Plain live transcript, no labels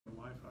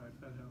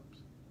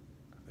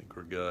think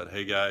we're good.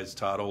 Hey guys,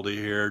 Todd Oldie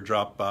here.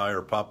 Drop by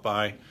or pop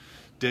by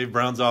Dave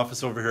Brown's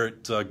office over here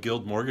at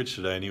Guild Mortgage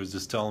today, and he was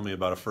just telling me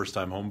about a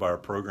first-time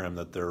homebuyer program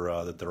that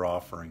they're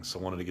offering. So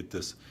I wanted to get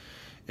this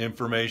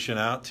information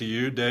out to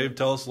you. Dave,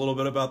 tell us a little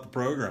bit about the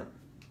program.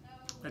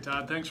 Hi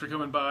Todd, thanks for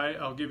coming by.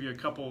 I'll give you a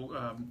couple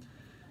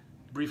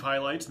brief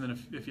highlights, and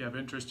then if you have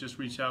interest, just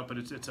reach out. But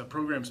it's a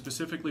program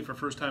specifically for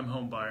first-time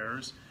home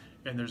buyers,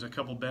 and there's a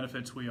couple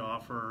benefits we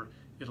offer.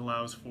 It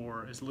allows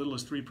for as little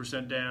as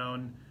 3%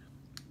 down.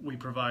 We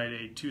provide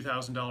a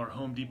 $2,000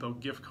 Home Depot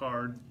gift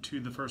card to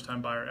the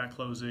first-time buyer at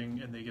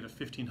closing, and they get a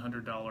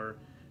 $1,500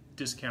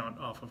 discount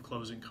off of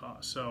closing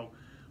costs. So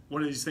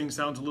one of these things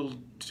sounds a little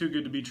too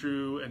good to be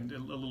true and a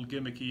little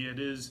gimmicky. It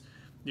is.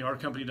 You know, our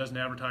company doesn't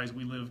advertise.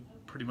 We live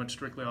pretty much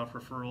strictly off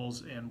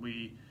referrals, and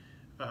we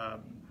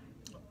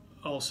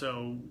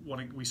also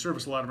we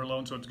service a lot of our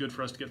loans, so it's good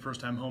for us to get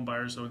first-time home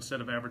buyers. So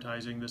instead of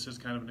advertising, this is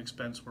kind of an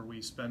expense where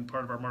we spend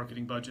part of our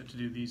marketing budget to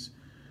do these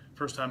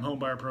first-time home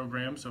buyer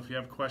programs. So if you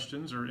have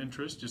questions or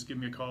interest, just give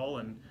me a call,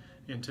 and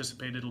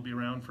anticipate it'll be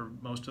around for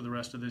most of the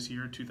rest of this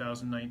year,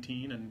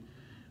 2019, and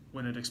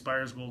when it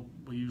expires,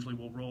 we usually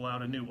will roll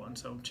out a new one.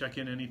 So check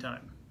in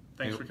anytime.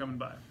 Thanks for coming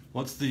by.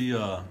 What's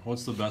the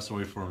best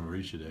way for them to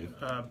reach you, Dave?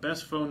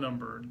 Best phone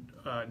number,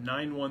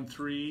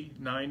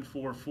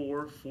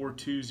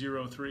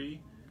 913-944-4203,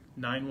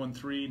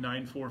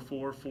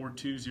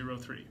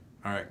 913-944-4203.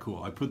 All right,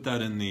 cool. I put that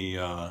in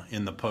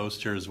the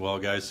post here as well,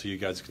 guys, so you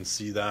guys can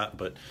see that.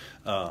 But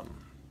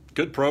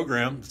good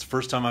program. It's the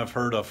first time I've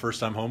heard a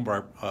first-time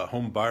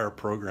home buyer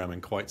program in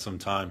quite some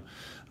time,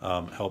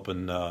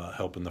 helping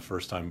the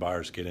first-time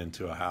buyers get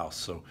into a house.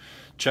 So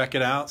check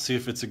it out, see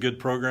if it's a good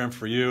program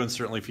for you, and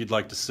certainly if you'd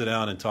like to sit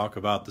down and talk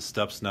about the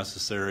steps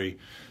necessary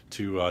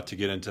to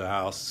get into a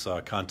house,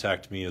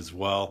 contact me as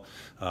well.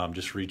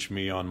 Just reach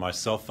me on my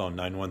cell phone,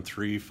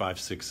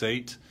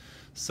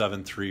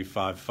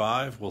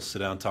 913-568-7355. We'll sit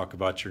down and talk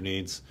about your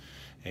needs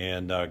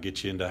and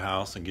get you into a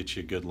house and get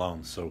you a good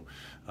loan. So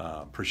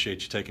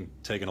appreciate you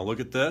taking a look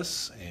at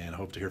this, and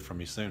hope to hear from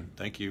you soon.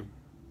 Thank you.